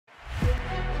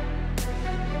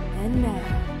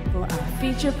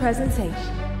feature presentation,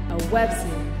 a web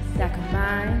series that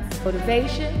combines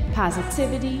motivation,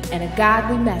 positivity, and a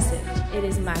godly message. It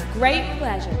is my great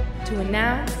pleasure to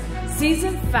announce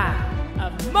Season 5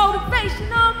 of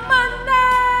Motivation on Monday!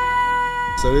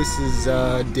 So this is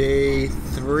day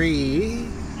 3.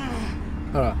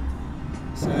 Hold on.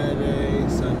 Saturday,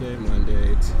 Sunday,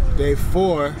 Monday. Day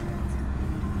 4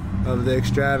 of the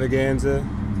extravaganza.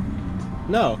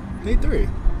 No, day 3.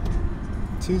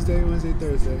 Tuesday, Wednesday,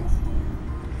 Thursday.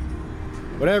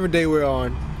 Whatever day we're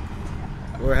on,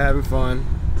 we're having fun.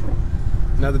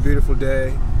 Another beautiful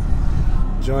day.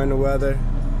 Enjoying the weather.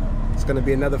 It's gonna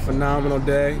be another phenomenal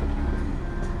day.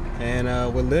 And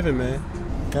we're living, man.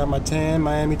 Got my tan,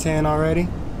 Miami tan already.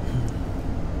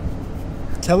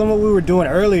 Tell them what we were doing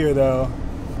earlier, though.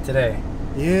 Today.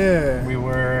 Yeah. We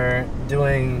were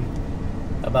doing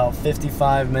about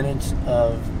 55 minutes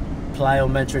of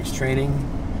plyometrics training,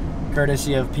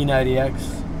 courtesy of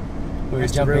P90X. We were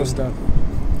jumping real stuff.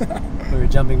 We were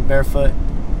jumping barefoot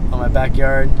on my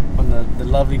backyard on the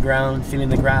lovely ground, feeling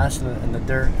the grass and the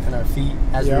dirt in our feet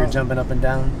as we were jumping up and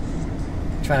down,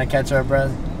 trying to catch our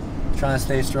breath, trying to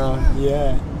stay strong.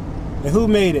 Yeah. And who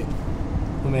made it?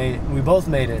 Who made it? We both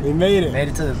made it. We made it. Made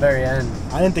it to the very end.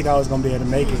 I didn't think I was gonna be able to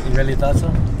make it. You really thought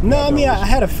so? No, I mean I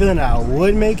had a feeling that I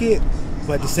would make it,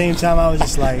 but at the same time I was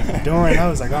just like I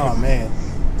was like, oh man,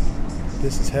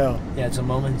 this is hell. You had some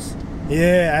moments?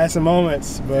 Yeah, I had some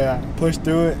moments, but I pushed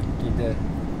through it. You did.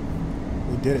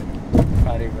 We did it.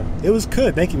 Proud of you, bro. It was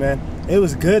good, thank you, man. It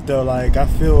was good though. Like I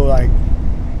feel like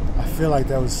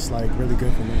that was like really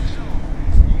good for me.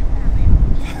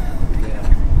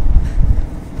 Yeah.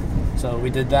 So we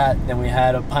did that. Then we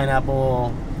had a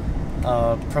pineapple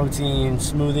protein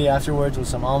smoothie afterwards with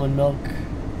some almond milk,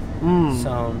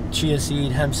 some chia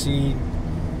seed, hemp seed,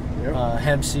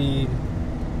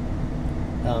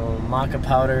 maca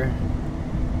powder,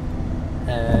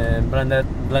 and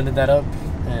blended that up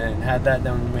and had that.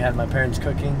 Then we had my parents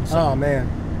cooking. Oh man.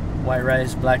 White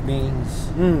rice, black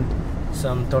beans,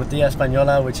 some tortilla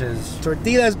española, which is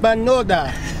tortilla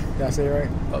española. Did I say it right?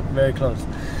 Oh, very close.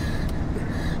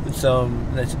 So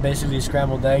that's basically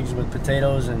scrambled eggs with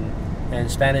potatoes and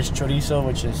Spanish chorizo,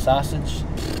 which is sausage,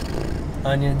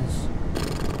 onions.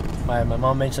 My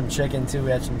mom made some chicken too. We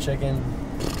had some chicken,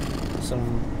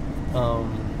 some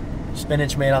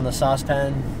spinach made on the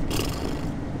saucepan,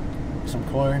 some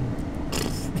corn.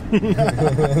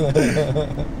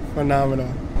 Phenomenal.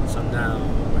 So now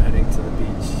we're heading to the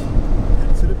beach.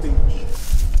 To the beach.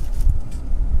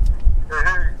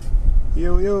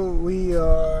 Yo, we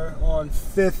are on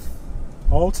 5th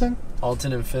Alton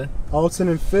and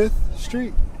 5th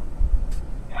Street.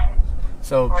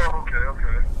 So,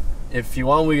 okay. If you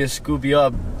want, we can scoop you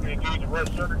up.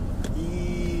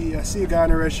 Yeah, I see a guy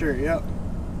in a red shirt, yep.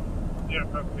 Yeah,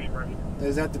 that's me right here.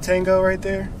 Is that the Tango right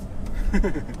there?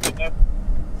 that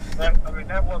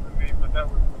wasn't me, but that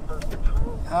was the person.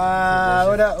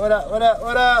 What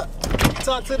up?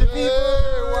 Talk to the people.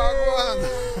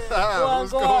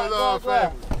 What's going on,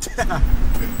 fam?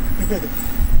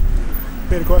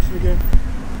 Say the question again.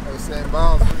 I was saying,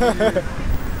 Miles,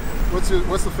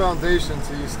 what's the foundation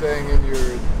to you staying in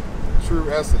your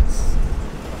true essence?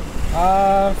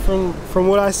 From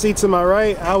what I see to my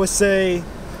right, I would say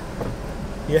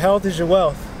your health is your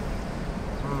wealth.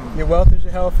 Your wealth is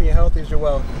your health, and your health is your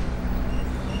wealth.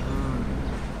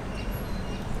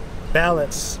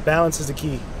 Balance is the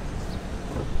key.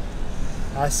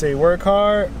 I say work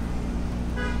hard,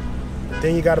 but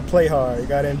then you gotta play hard. You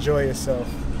gotta enjoy yourself.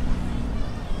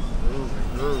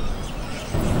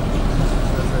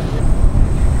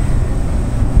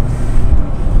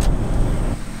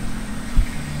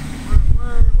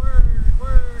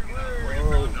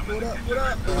 What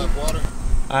up? Have water?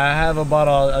 I have a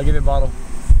bottle. I'll give you a bottle.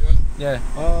 Yeah.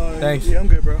 Thanks. Yeah, I'm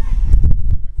good, bro.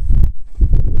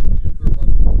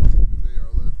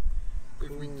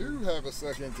 If we do have a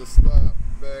second to stop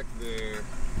back there,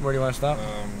 Where do you want to stop?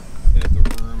 at the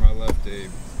room, I left a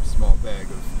small bag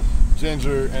of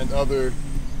ginger and other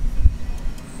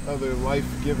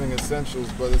life-giving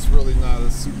essentials, but it's really not a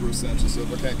super essential. So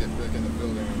if I can't get back in the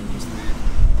building, I'm gonna just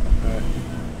leave. Alright.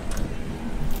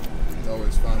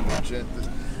 Always find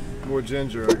more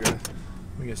ginger, I guess.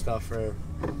 We can stop for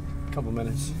a couple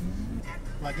minutes.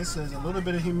 Like it says, a little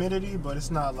bit of humidity, but it's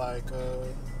not like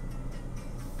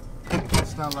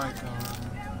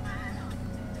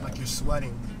you're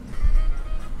sweating.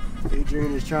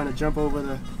 Adrian is trying to jump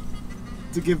over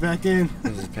to get back in.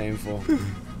 This is painful.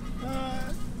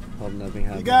 Hope nothing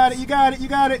happens. You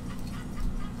got it.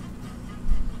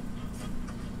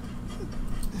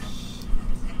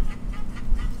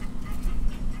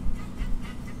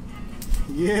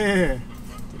 Yeah. Did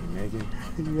you make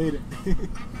You made it.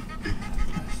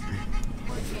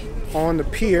 On the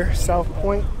pier, South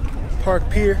Point Park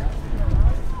Pier,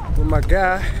 with my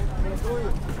guy.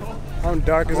 I'm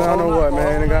dark as I don't know what,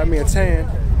 man. It got me a tan.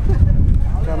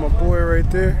 Got my boy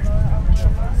right there.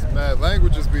 It's mad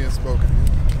languages being spoken.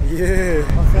 Yeah.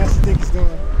 How fast you think it's going?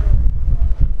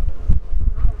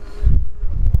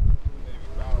 Maybe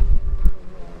about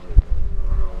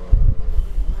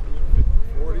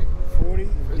 40. 40?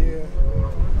 Yeah.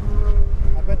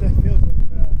 I bet that feels really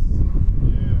fast.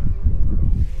 Yeah.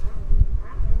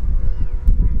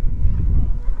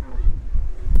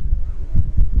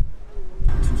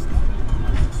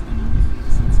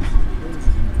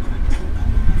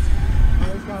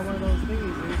 It's got one of those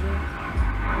thingies, isn't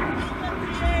it?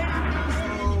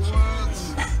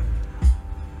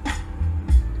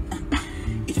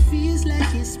 It feels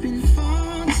like it's been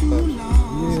far too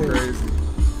long. It's crazy.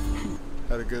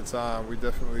 Had a good time. We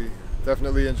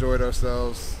definitely enjoyed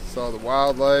ourselves. Saw the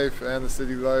wildlife and the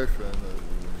city life and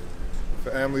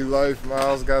the family life.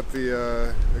 Miles got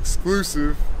the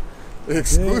exclusive. Oh,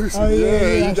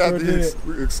 yeah, you got the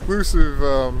exclusive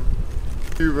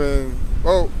Cuban.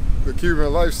 Oh, the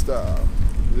Cuban lifestyle.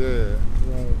 Yeah.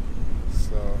 Right.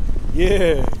 So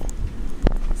Yeah.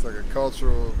 it's like a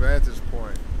cultural vantage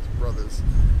point. This brother's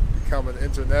become an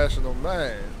international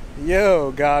man.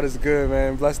 Yo, God is good,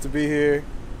 man. Blessed to be here.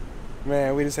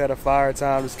 Man, we just had a fire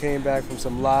time. Just came back from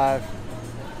some live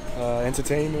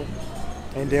entertainment.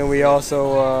 And then we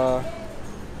also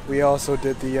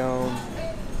did the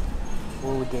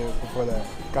what we did before that?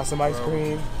 Got some ice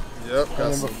cream. Yep.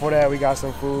 And then before that we got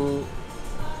some food.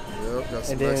 Yep, got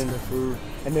some And then- Mexican food.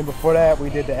 And then before that we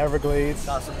did the Everglades.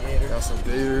 Saw some gators. Got some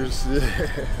gators. Yeah.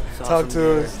 Saw Talk some to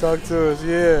gators, us, talk to us,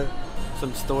 yeah.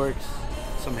 Some storks,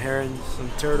 some herons, some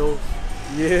turtles,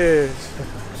 Yeah.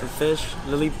 some fish,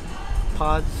 lily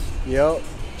pods. Yep,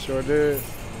 sure did.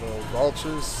 Little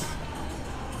vultures.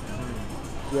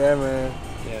 Yeah, man.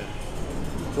 Yeah.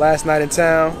 Last night in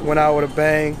town, went out with a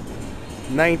bang.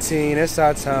 19, it's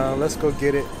our time. Let's go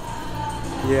get it.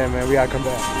 Yeah, man, we gotta come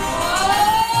back.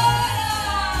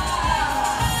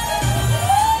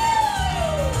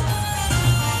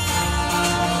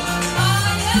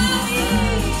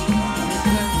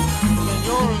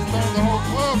 Yours turned the whole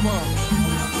club up.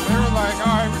 They were like,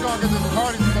 all right, we're gonna get this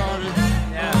party